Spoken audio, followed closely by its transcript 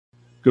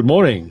Good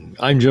morning.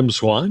 I'm Jim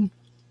Swan.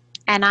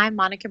 And I'm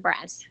Monica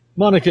Braz.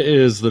 Monica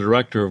is the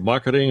Director of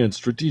Marketing and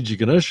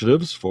Strategic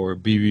Initiatives for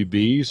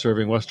BBB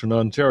serving Western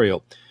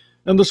Ontario.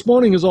 And this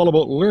morning is all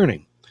about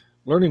learning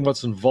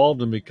what's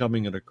involved in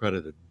becoming an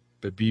accredited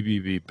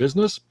BBB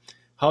business,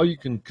 how you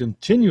can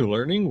continue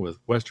learning with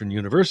Western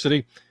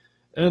University,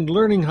 and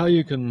learning how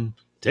you can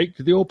take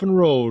the open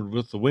road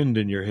with the wind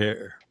in your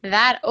hair.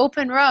 That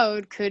open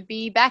road could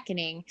be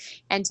beckoning.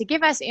 And to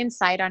give us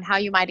insight on how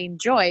you might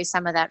enjoy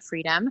some of that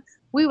freedom,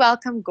 we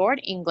welcome Gord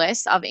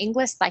Inglis of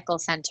Inglis Cycle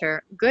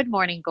Centre. Good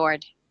morning,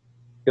 Gord.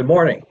 Good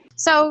morning.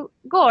 So,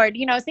 Gord,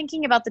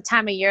 thinking about the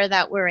time of year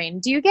that we're in,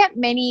 do you get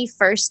many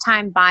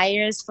first-time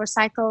buyers for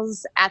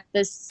cycles at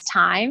this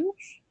time?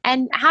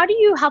 And how do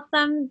you help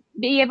them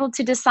be able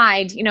to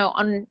decide,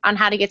 on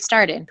how to get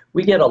started?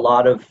 We get a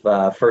lot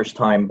of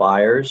first-time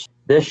buyers.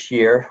 This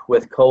year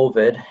with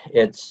COVID,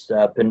 it's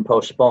been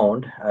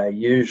postponed.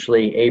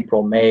 Usually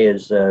April, May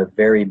is a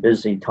very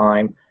busy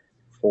time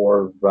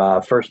for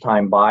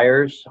first-time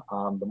buyers.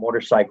 The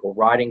motorcycle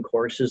riding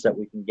courses that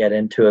we can get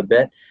into a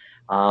bit,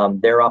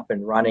 they're up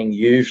and running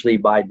usually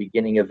by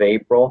beginning of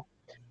April.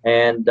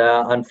 And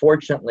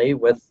unfortunately,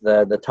 with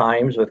the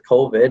times with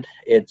COVID,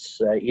 it's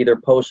either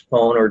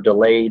postponed or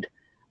delayed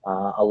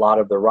a lot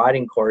of the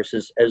riding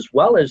courses, as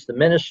well as the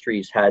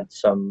ministries had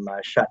some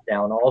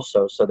shutdown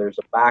also. So there's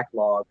a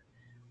backlog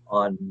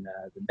on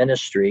the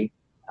ministry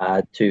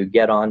to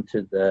get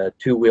onto the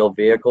two-wheel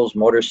vehicles,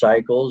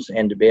 motorcycles,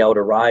 and to be able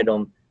to ride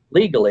them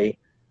legally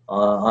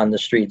on the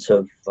streets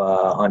of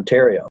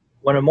Ontario.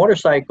 When a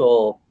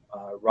motorcycle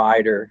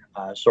rider,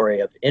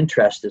 of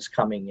interest is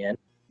coming in,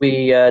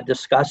 we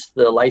discussed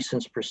the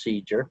license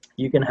procedure.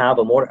 You can have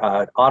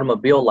a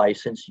automobile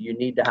license. You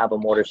need to have a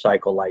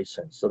motorcycle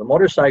license. So the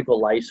motorcycle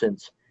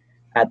license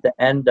at the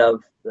end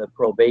of the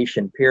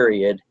probation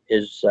period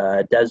is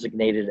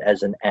designated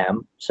as an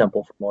M,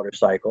 simple for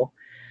motorcycle.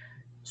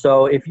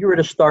 So if you were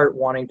to start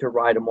wanting to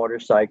ride a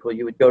motorcycle,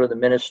 you would go to the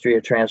Ministry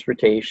of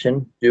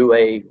Transportation, do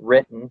a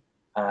written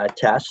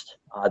test.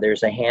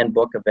 There's a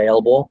handbook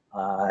available.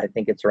 I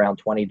think it's around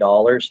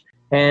 $20.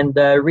 And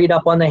read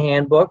up on the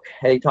handbook.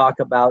 They talk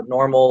about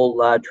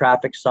normal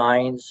traffic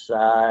signs,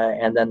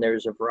 and then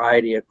there's a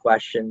variety of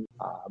questions,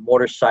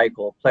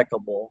 motorcycle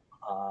applicable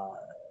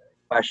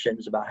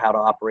questions about how to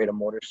operate a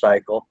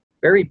motorcycle.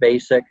 Very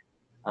basic,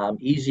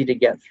 easy to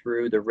get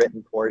through the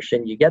written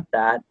portion. You get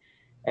that,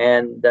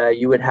 and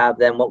you would have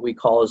then what we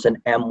call as an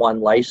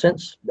M1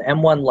 license. The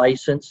M1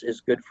 license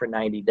is good for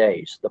 90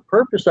 days. The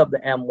purpose of the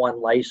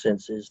M1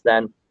 license is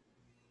then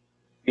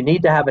you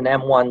need to have an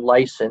M1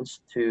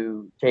 license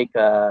to take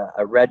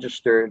a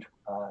registered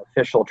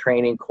official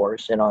training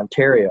course in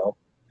Ontario,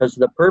 because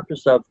the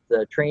purpose of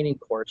the training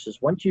course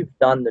is once you've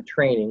done the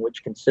training,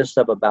 which consists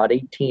of about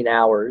 18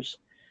 hours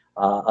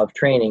of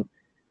training,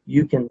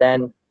 you can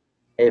then,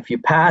 if you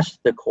pass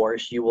the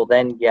course, you will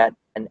then get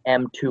an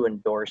M2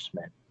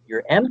 endorsement.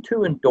 Your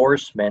M2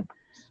 endorsement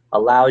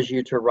allows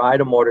you to ride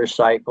a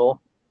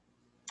motorcycle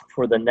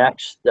for the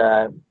next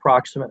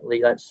approximately,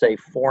 let's say,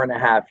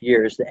 4.5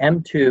 years. The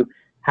M2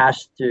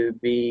 has to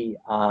be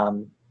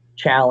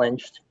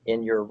challenged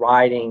in your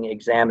riding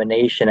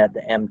examination at the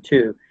M2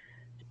 to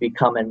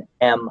become an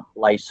M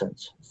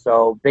license.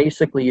 So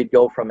basically you'd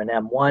go from an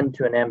M1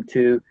 to an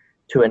M2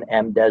 to an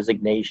M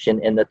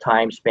designation in the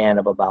time span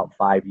of about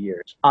 5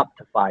 years, up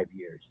to 5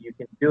 years. You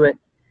can do it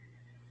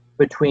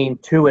between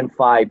 2 and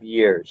 5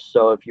 years.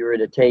 So if you were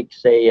to take,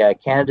 say, a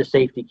Canada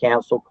Safety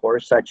Council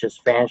course, such as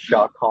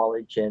Fanshawe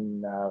College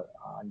in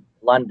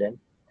London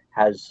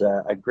has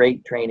a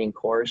great training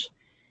course.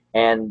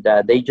 And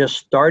they just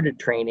started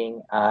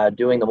training,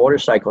 doing the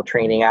motorcycle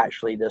training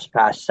actually this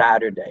past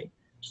Saturday.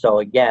 So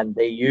again,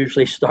 they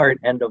usually start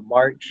end of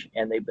March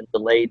and they've been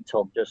delayed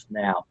till just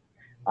now.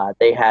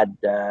 They had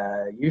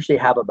usually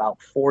have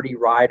about 40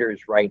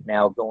 riders right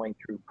now going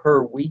through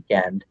per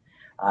weekend.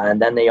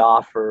 And then they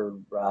offer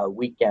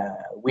week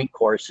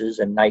courses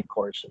and night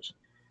courses.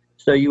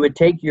 So you would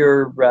take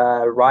your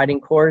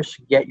riding course,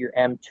 get your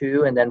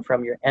M2, and then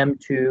from your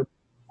M2,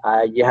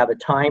 you have a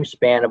time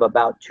span of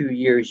about 2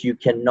 years. You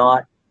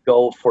cannot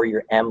go for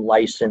your M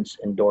license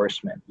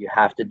endorsement. You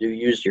have to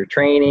use your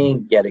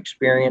training, get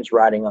experience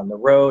riding on the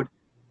road.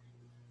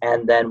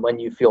 And then when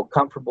you feel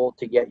comfortable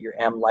to get your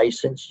M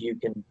license, you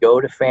can go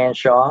to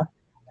Fanshawe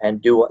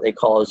and do what they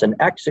call as an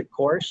exit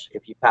course.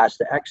 If you pass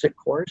the exit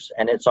course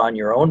and it's on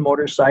your own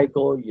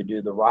motorcycle, you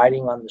do the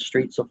riding on the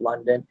streets of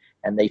London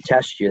and they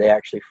test you, they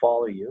actually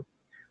follow you.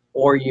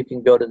 Or you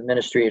can go to the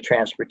Ministry of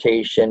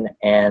Transportation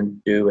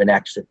and do an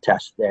exit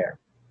test there.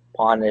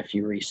 If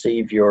you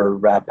receive your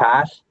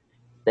pass,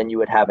 then you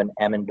would have an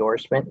M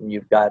endorsement and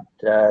you've got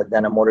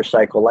then a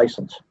motorcycle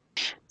license.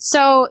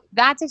 So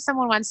that's if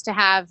someone wants to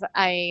have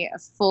a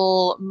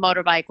full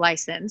motorbike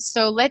license.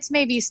 So let's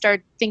maybe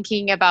start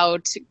thinking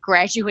about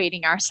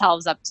graduating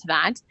ourselves up to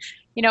that.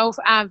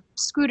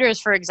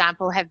 Scooters, for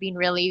example, have been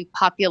really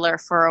popular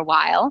for a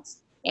while.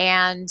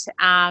 And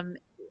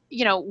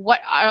what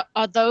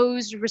are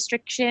those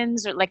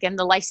restrictions, or like in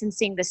the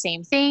licensing the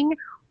same thing?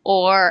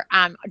 Or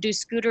do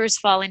scooters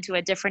fall into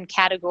a different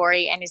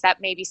category? And is that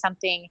maybe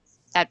something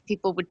that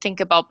people would think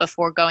about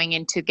before going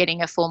into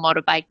getting a full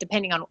motorbike,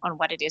 depending on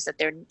what it is that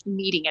they're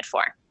needing it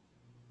for?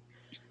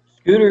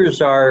 Scooters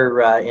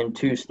are in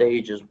two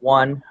stages.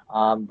 One,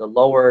 the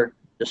lower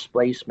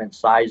displacement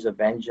size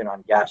of engine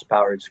on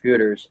gas-powered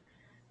scooters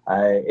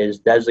is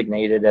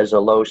designated as a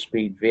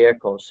low-speed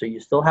vehicle. So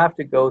you still have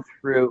to go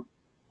through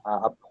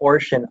a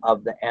portion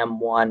of the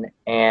M1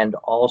 and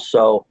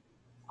also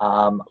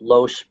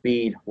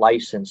low-speed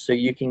license. So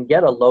you can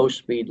get a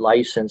low-speed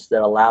license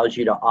that allows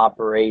you to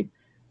operate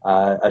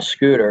a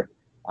scooter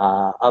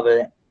of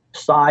a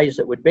size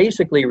that would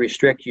basically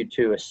restrict you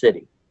to a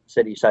city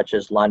such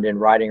as London,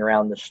 riding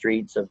around the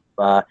streets of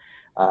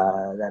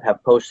that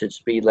have posted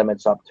speed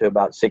limits up to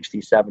about 60,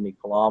 70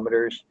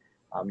 kilometers.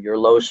 Your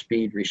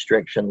low-speed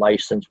restriction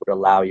license would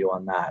allow you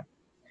on that.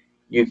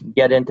 You can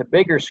get into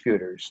bigger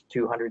scooters,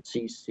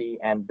 200cc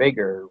and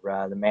bigger.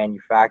 The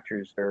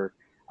manufacturers are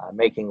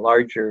making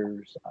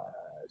larger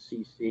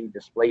cc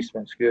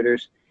displacement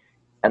scooters.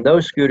 And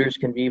those scooters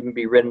can even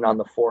be ridden on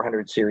the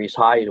 400 series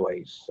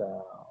highways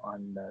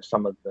on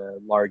some of the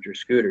larger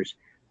scooters.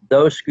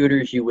 Those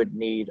scooters, you would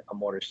need a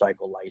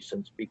motorcycle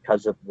license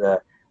because of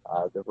the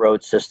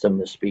road system,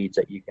 the speeds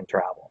that you can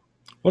travel.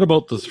 What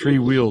about the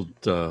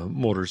three-wheeled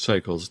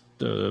motorcycles?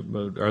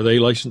 Are they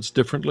licensed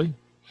differently?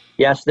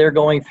 Yes, they're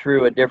going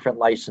through a different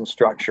license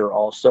structure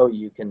also.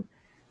 You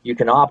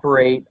can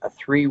operate a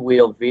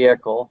three-wheel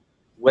vehicle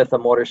with a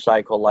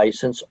motorcycle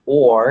license,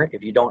 or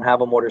if you don't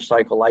have a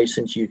motorcycle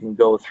license, you can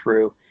go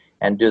through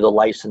and do the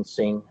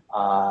licensing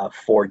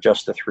for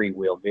just a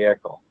three-wheel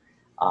vehicle.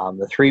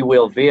 The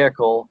three-wheel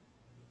vehicle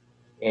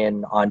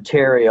in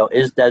Ontario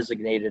is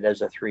designated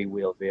as a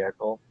three-wheel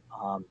vehicle.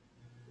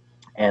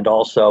 And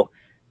also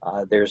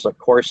there's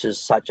courses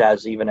such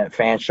as even at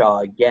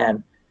Fanshawe,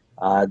 again,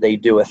 they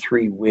do a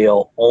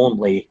three-wheel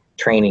only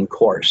training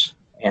course.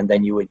 And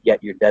then you would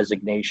get your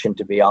designation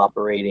to be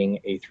operating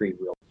a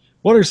three-wheel.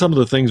 What are some of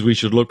the things we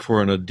should look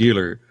for in a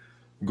dealer,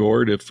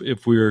 Gord,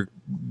 if we're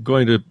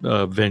going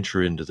to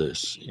venture into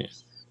this? Yeah.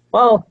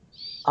 Well,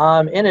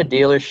 in a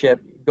dealership,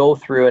 go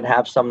through and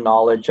have some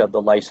knowledge of the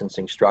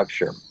licensing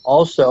structure.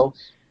 Also,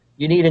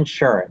 you need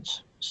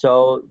insurance.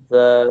 So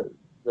the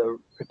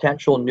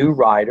potential new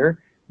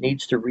rider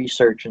needs to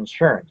research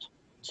insurance.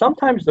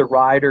 Sometimes the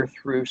rider,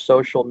 through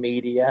social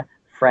media,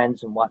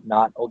 friends and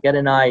whatnot, will get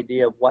an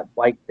idea of what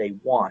bike they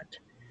want.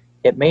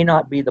 It may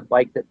not be the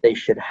bike that they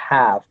should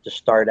have to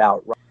start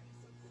out.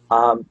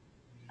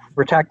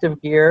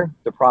 Protective gear,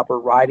 the proper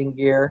riding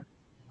gear,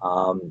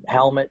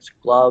 helmets,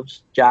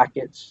 gloves,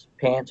 jackets,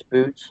 pants,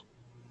 boots,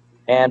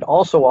 and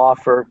also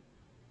offer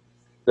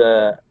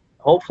the,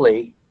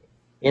 hopefully,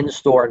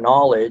 in-store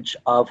knowledge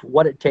of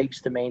what it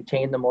takes to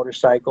maintain the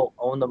motorcycle,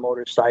 own the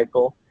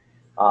motorcycle,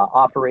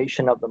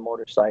 operation of the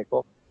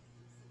motorcycle.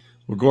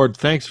 Well, Gord,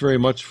 thanks very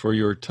much for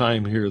your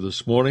time here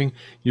this morning.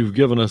 You've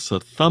given us a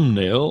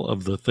thumbnail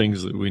of the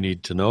things that we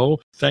need to know.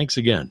 Thanks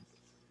again.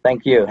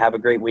 Thank you. Have a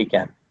great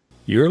weekend.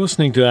 You're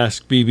listening to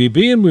Ask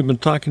BBB, and we've been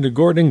talking to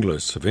Gord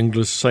Inglis of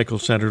Inglis Cycle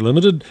Centre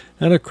Limited,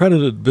 an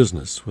accredited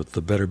business with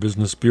the Better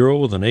Business Bureau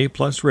with an A+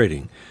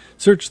 rating.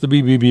 Search the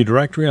BBB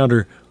directory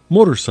under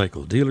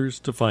motorcycle dealers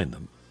to find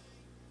them.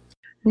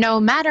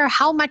 No matter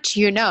how much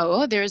you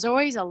know, there's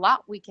always a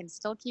lot we can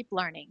still keep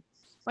learning.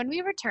 When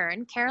we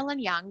return, Carolyn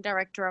Young,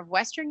 Director of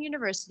Western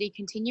University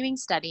Continuing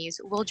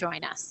Studies, will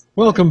join us.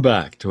 Welcome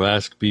back to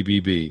Ask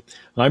BBB.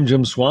 I'm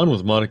Jim Swan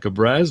with Monica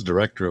Braz,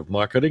 Director of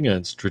Marketing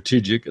and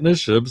Strategic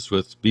Initiatives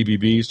with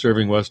BBB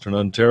serving Western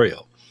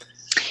Ontario.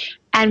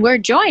 And we're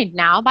joined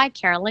now by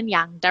Carolyn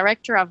Young,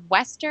 Director of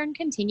Western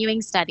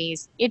Continuing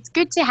Studies. It's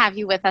good to have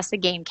you with us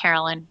again,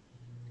 Carolyn.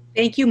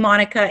 Thank you,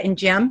 Monica and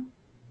Jim.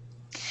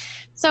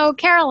 So,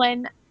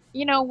 Carolyn,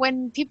 you know,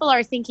 when people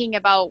are thinking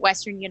about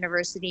Western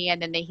University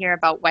and then they hear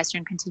about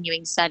Western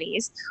Continuing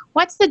Studies,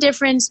 what's the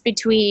difference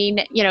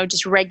between, you know,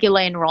 just regular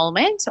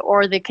enrollment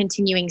or the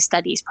continuing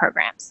studies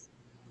programs?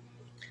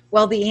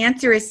 Well, the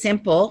answer is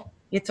simple.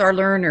 It's our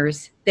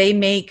learners. They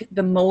make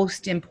the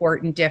most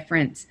important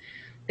difference.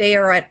 They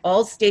are at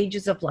all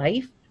stages of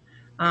life,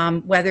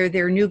 whether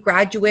they're new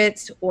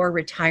graduates or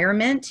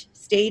retirement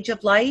stage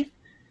of life.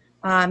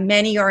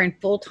 Many are in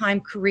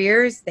full-time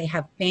careers. They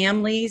have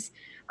families.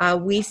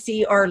 We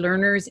see our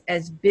learners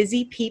as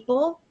busy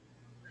people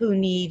who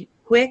need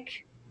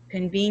quick,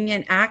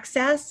 convenient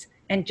access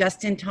and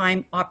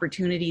just-in-time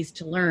opportunities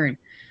to learn.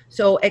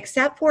 So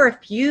except for a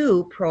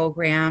few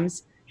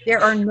programs,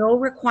 there are no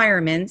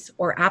requirements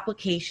or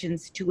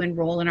applications to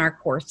enroll in our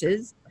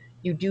courses.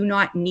 You do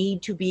not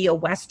need to be a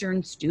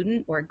Western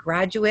student or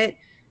graduate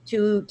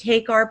to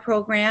take our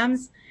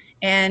programs.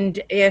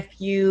 And if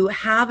you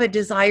have a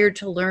desire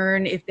to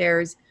learn, if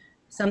there's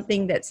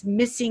something that's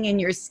missing in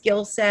your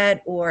skill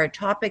set or a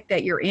topic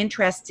that you're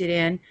interested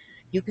in,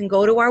 you can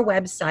go to our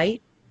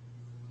website,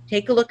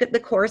 take a look at the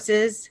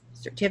courses,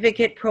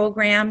 certificate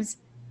programs,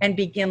 and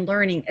begin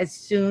learning as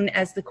soon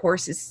as the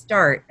courses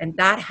start. And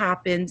that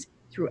happens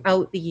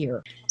throughout the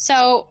year.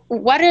 So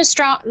what are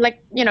strong,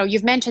 like,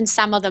 you've mentioned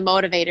some of the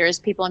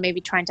motivators, people are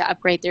maybe trying to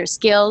upgrade their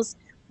skills,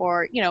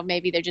 or,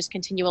 maybe they're just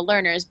continual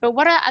learners, but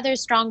what are other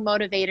strong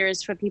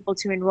motivators for people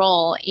to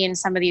enroll in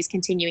some of these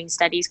continuing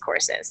studies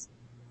courses?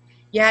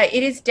 Yeah,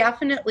 it is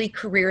definitely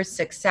career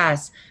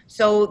success.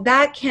 So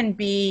that can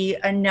be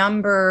a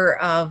number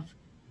of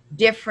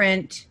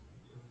different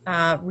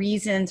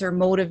reasons or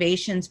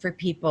motivations for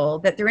people,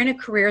 that they're in a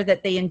career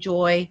that they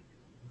enjoy,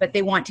 but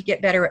they want to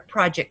get better at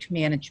project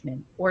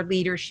management or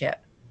leadership.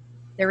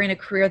 They're in a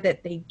career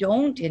that they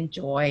don't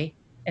enjoy,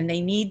 and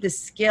they need the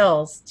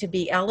skills to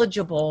be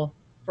eligible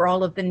for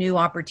all of the new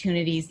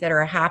opportunities that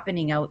are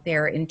happening out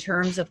there in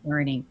terms of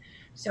learning.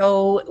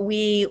 So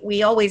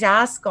we always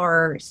ask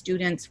our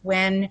students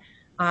when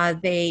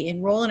they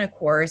enroll in a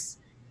course,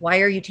 why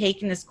are you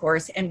taking this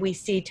course? And we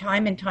see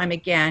time and time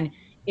again,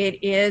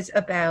 it is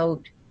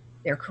about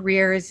their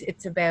careers,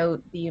 it's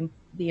about the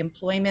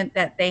employment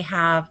that they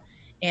have,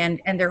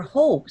 and their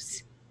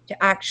hopes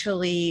to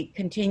actually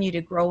continue to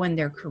grow in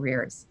their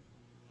careers.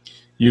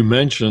 You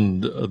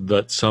mentioned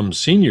that some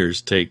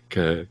seniors take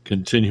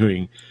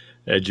continuing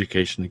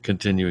education and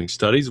continuing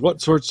studies.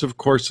 What sorts of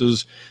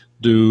courses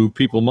do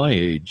people my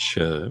age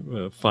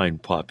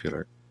find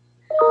popular?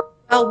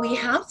 Well, we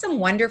have some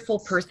wonderful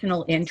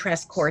personal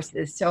interest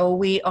courses. So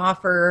we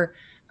offer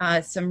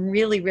some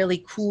really,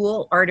 really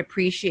cool art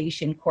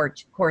appreciation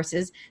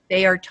courses.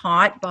 They are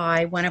taught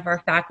by one of our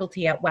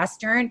faculty at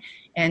Western,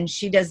 and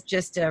she does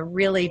just a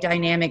really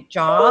dynamic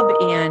job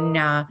in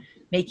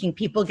making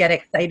people get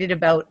excited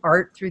about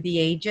art through the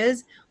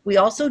ages. We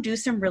also do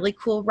some really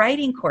cool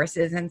writing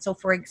courses. And so,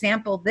 for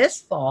example, this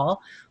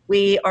fall,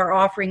 we are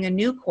offering a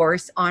new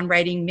course on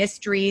writing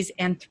mysteries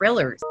and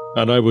thrillers.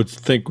 And I would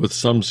think with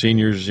some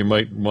seniors, you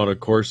might want a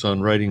course on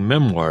writing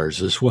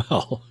memoirs as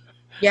well.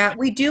 Yeah,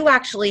 we do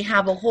actually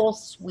have a whole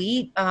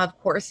suite of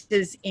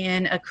courses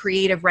in a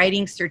creative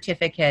writing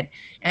certificate,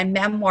 and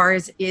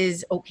memoirs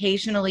is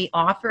occasionally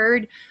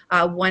offered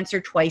once or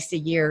twice a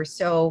year.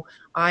 So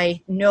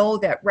I know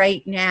that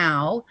right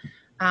now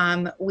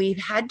we've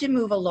had to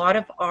move a lot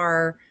of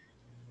our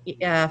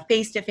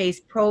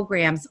face-to-face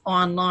programs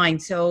online.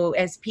 So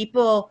as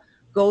people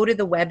go to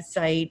the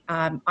website,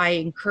 I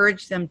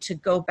encourage them to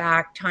go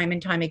back time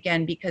and time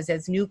again, because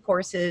as new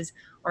courses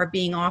are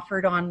being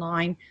offered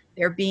online,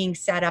 they're being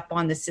set up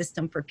on the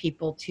system for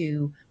people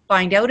to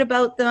find out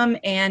about them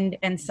and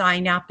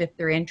sign up if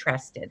they're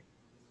interested.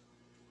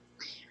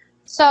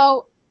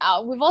 So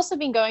we've also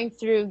been going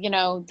through,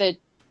 the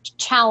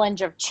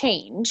challenge of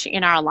change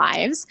in our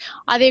lives.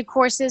 Are there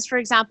courses, for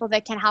example,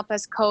 that can help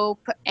us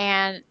cope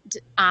and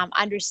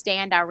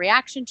understand our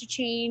reaction to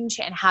change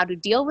and how to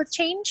deal with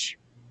change?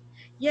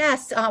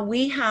 Yes,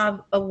 we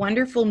have a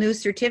wonderful new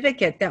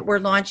certificate that we're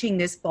launching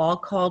this fall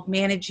called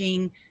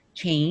Managing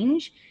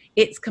Change.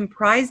 It's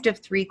comprised of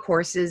 3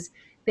 courses.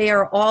 They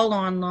are all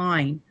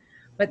online,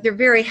 but they're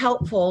very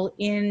helpful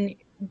in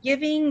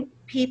giving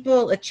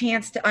people a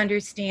chance to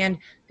understand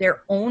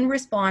their own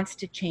response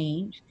to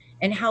change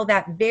and how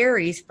that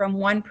varies from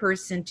one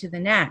person to the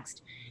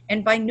next.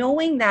 And by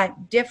knowing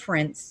that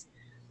difference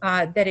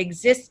that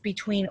exists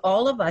between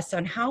all of us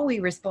on how we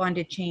respond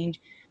to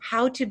change,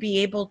 how to be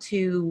able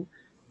to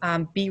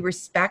be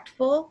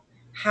respectful,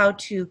 how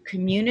to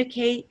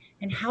communicate,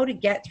 and how to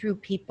get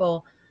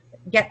people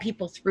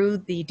through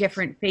the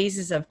different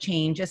phases of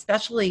change,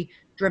 especially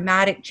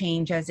dramatic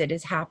change as it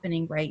is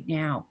happening right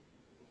now.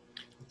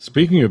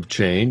 Speaking of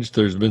change,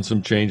 there's been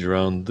some change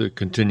around the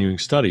continuing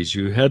studies.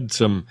 You had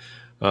some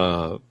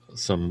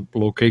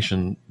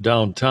location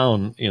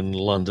downtown in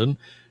London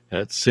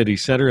at City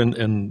Centre,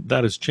 and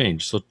that has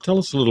changed. So tell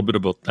us a little bit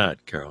about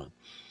that, Carolyn.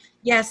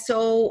 Yes,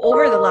 so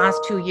over the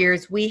last 2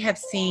 years, we have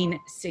seen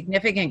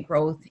significant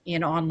growth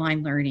in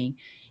online learning.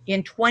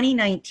 In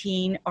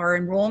 2019, our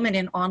enrollment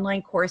in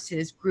online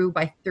courses grew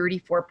by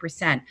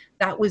 34%.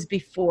 That was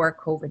before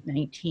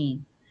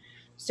COVID-19.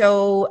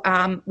 So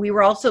we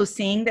were also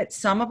seeing that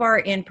some of our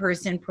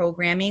in-person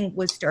programming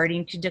was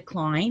starting to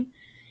decline.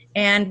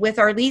 And with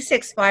our lease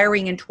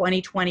expiring in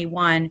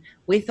 2021,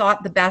 we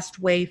thought the best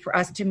way for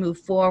us to move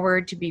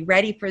forward, to be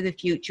ready for the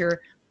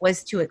future,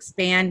 was to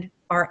expand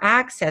our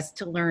access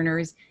to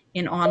learners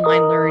in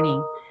online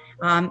learning.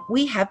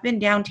 We have been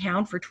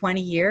downtown for 20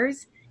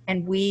 years,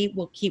 and we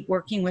will keep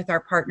working with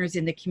our partners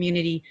in the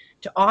community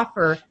to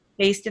offer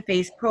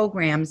face-to-face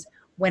programs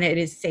when it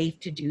is safe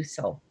to do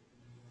so.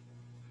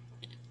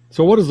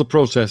 So what is the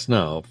process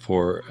now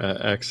for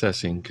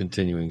accessing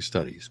continuing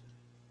studies?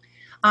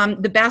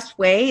 The best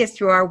way is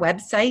through our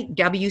website,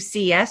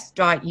 wcs.uwo.ca.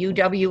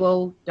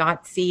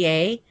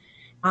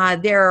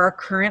 There are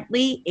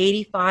currently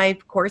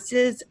 85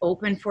 courses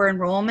open for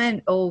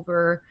enrollment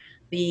over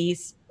the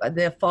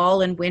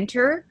fall and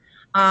winter.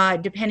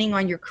 Depending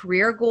on your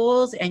career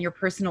goals and your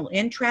personal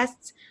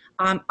interests,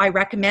 I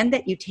recommend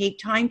that you take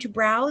time to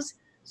browse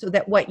so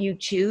that what you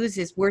choose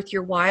is worth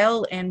your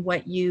while and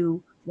what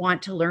you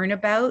want to learn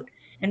about.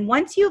 And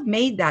once you've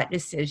made that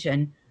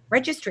decision,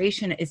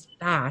 registration is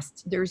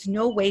fast. There's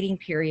no waiting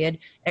period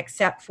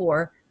except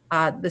for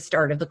the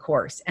start of the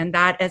course. And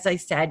that, as I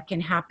said, can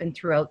happen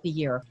throughout the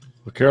year.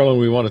 Well, Carolyn,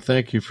 we want to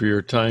thank you for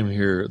your time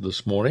here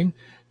this morning.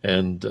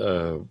 And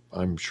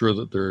I'm sure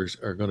that there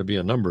are going to be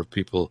a number of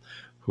people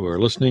who are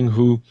listening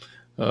who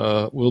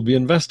will be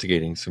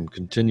investigating some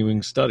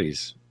continuing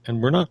studies.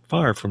 And we're not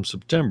far from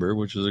September,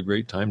 which is a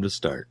great time to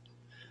start.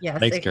 Yes,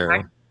 thanks,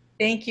 Carolyn.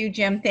 Thank you,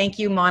 Jim. Thank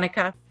you,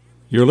 Monica.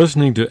 You're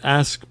listening to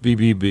Ask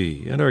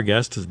BBB, and our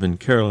guest has been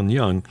Carolyn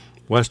Young,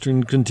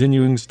 Western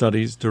Continuing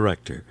Studies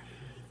Director.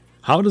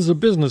 How does a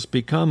business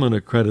become an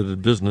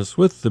accredited business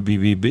with the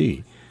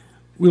BBB?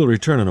 We'll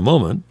return in a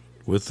moment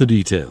with the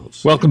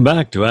details. Welcome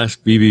back to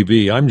Ask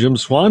BBB. I'm Jim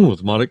Swan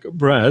with Monica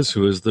Braz,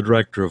 who is the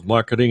Director of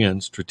Marketing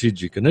and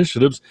Strategic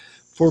Initiatives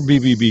for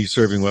BBB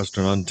serving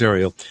Western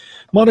Ontario.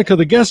 Monica,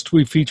 the guests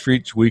we feature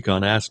each week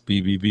on Ask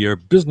BBB are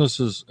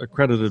businesses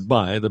accredited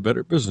by the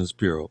Better Business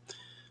Bureau.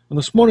 And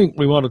this morning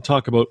we want to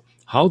talk about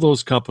how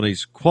those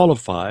companies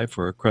qualify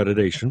for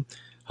accreditation,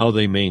 how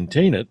they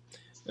maintain it,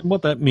 and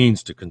what that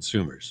means to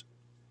consumers.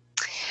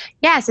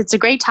 Yes, it's a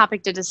great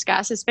topic to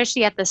discuss,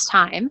 especially at this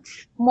time.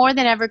 More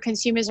than ever,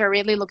 consumers are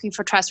really looking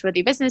for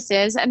trustworthy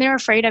businesses, and they're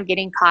afraid of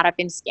getting caught up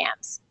in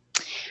scams.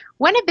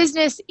 When a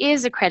business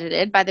is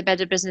accredited by the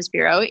Better Business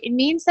Bureau, it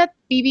means that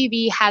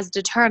BBB has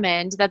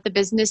determined that the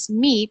business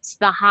meets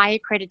the high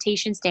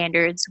accreditation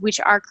standards which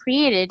are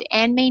created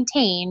and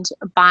maintained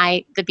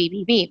by the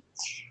BBB.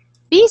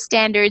 These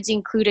standards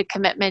include a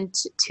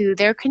commitment to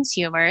their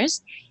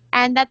consumers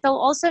and that they'll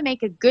also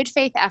make a good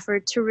faith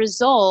effort to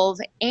resolve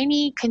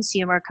any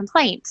consumer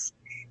complaints.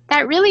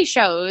 That really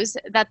shows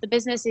that the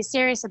business is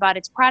serious about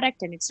its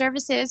product and its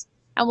services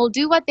and will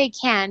do what they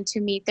can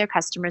to meet their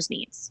customers'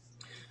 needs.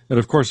 And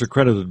of course,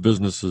 accredited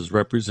businesses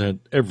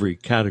represent every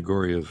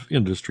category of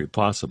industry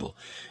possible.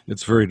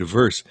 It's very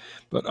diverse.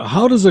 But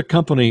how does a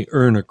company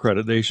earn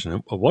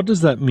accreditation? What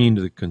does that mean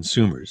to the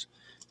consumers?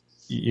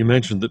 You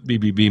mentioned that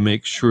BBB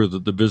makes sure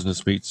that the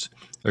business meets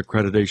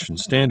accreditation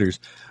standards.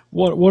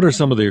 What are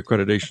some of the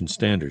accreditation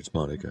standards,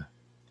 Monica?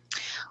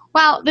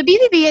 Well, the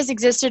BBB has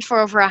existed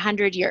for over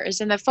 100 years,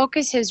 and the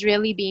focus has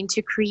really been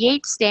to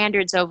create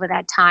standards over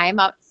that time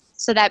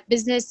so that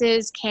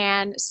businesses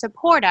can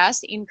support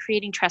us in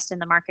creating trust in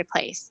the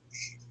marketplace.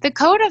 The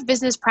Code of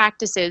Business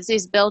Practices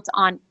is built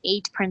on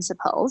 8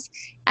 principles,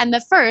 and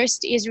the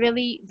first is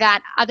really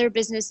that other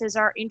businesses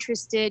are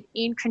interested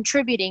in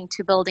contributing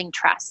to building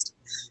trust.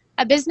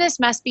 A business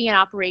must be in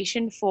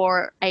operation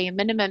for a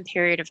minimum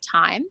period of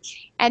time,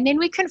 and then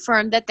we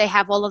confirm that they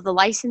have all of the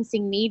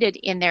licensing needed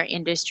in their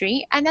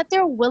industry and that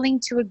they're willing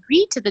to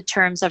agree to the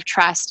terms of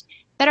trust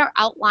that are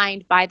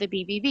outlined by the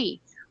BBB,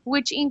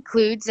 which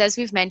includes, as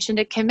we've mentioned,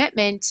 a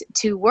commitment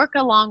to work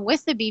along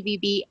with the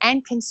BBB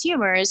and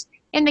consumers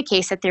in the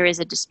case that there is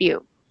a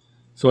dispute.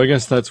 So I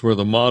guess that's where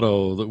the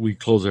motto that we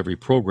close every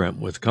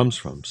program with comes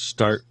from: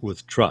 start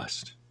with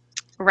trust.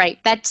 Right.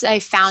 That's a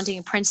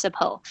founding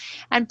principle.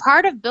 And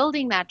part of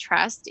building that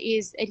trust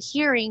is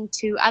adhering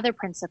to other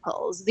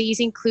principles. These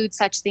include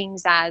such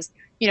things as,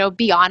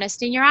 be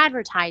honest in your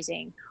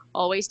advertising,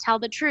 always tell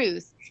the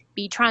truth,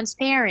 be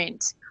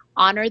transparent,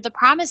 honor the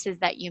promises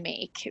that you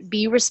make,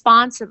 be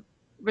responsive,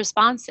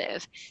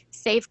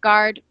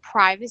 safeguard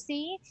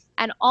privacy,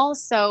 and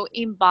also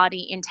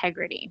embody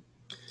integrity.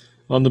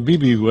 On the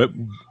BBB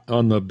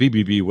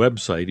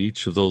website,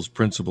 each of those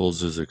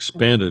principles is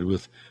expanded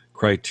with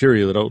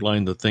criteria that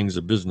outline the things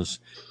a business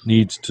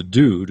needs to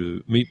do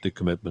to meet the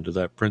commitment to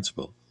that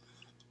principle.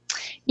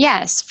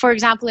 Yes. For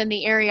example, in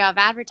the area of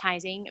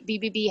advertising,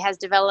 BBB has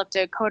developed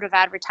a code of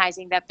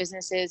advertising that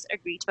businesses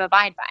agree to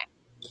abide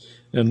by.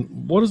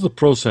 And what is the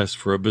process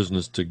for a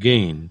business to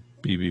gain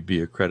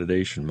BBB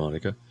accreditation,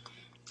 Monica?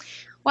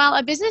 Well,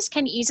 a business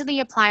can easily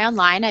apply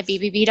online at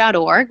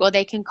bbb.org, or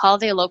they can call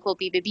their local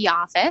BBB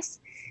office.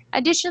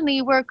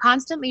 Additionally, we're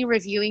constantly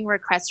reviewing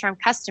requests from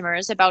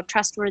customers about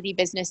trustworthy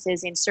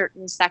businesses in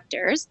certain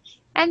sectors.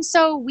 And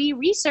so we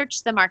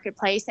research the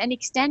marketplace and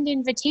extend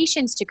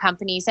invitations to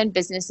companies and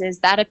businesses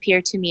that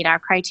appear to meet our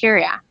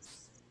criteria.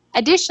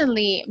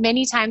 Additionally,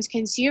 many times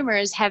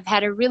consumers have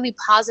had a really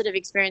positive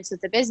experience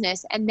with the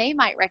business, and they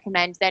might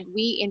recommend that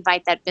we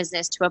invite that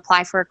business to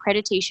apply for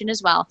accreditation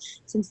as well,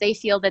 since they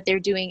feel that they're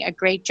doing a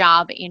great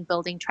job in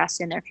building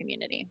trust in their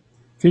community.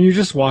 Can you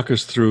just walk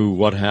us through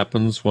what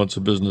happens once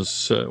a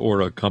business or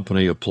a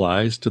company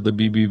applies to the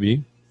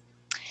BBB?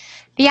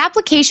 The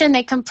application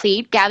they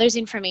complete gathers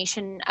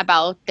information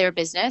about their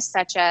business,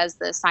 such as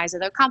the size of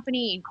their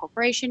company,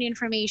 incorporation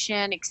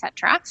information,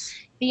 etc.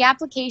 The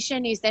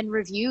application is then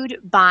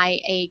reviewed by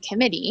a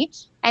committee,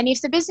 and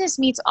if the business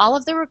meets all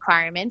of the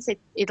requirements,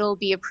 it'll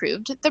be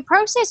approved. The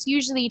process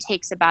usually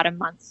takes about a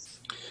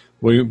month.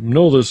 Well, you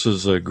know this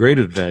is a great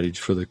advantage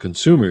for the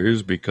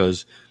consumers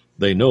because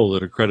they know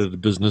that accredited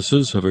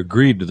businesses have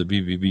agreed to the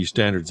BBB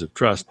standards of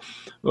trust.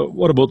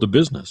 What about the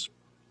business?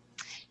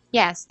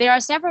 Yes, there are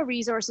several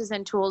resources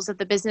and tools that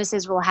the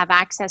businesses will have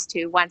access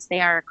to once they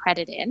are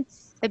accredited.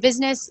 The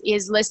business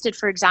is listed,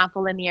 for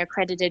example, in the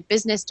Accredited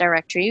Business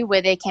Directory,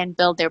 where they can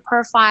build their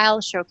profile,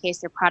 showcase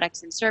their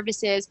products and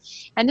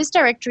services. And this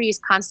directory is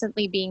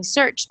constantly being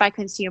searched by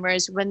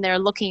consumers when they're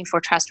looking for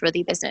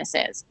trustworthy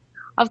businesses.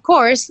 Of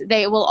course,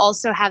 they will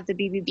also have the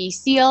BBB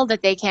seal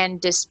that they can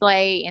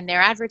display in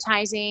their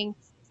advertising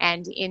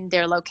and in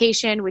their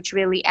location, which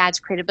really adds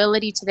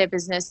credibility to their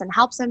business and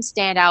helps them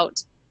stand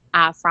out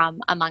from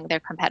among their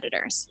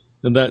competitors.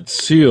 And that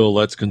seal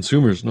lets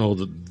consumers know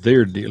that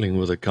they're dealing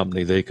with a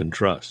company they can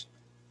trust.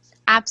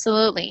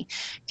 Absolutely.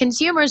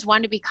 Consumers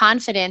want to be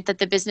confident that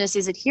the business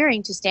is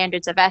adhering to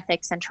standards of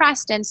ethics and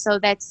trust, and so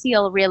that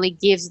seal really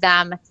gives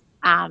them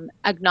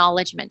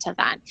acknowledgement of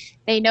that.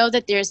 They know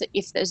that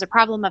if there's a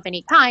problem of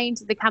any kind,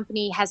 the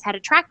company has had a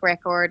track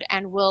record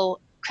and will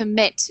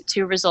commit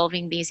to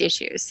resolving these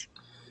issues.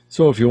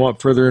 So if you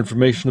want further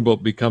information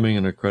about becoming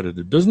an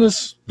accredited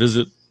business,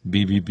 visit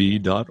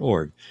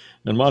bbb.org.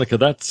 And Monica,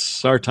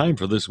 that's our time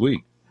for this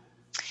week.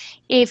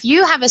 If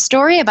you have a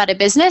story about a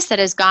business that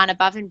has gone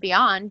above and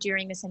beyond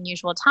during this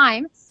unusual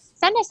time,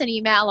 send us an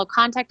email or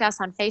contact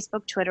us on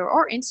Facebook, Twitter,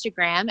 or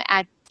Instagram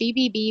at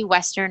BBB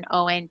Western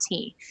ONT.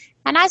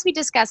 And as we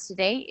discussed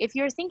today, if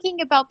you're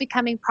thinking about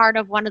becoming part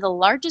of one of the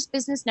largest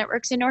business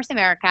networks in North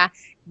America,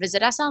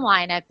 visit us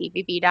online at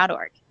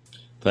bbb.org.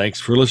 Thanks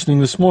for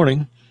listening this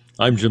morning.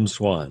 I'm Jim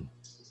Swan.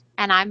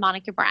 And I'm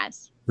Monica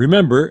Braz.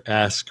 Remember,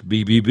 ask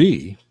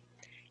BBB.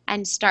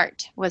 And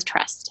start with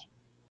trust.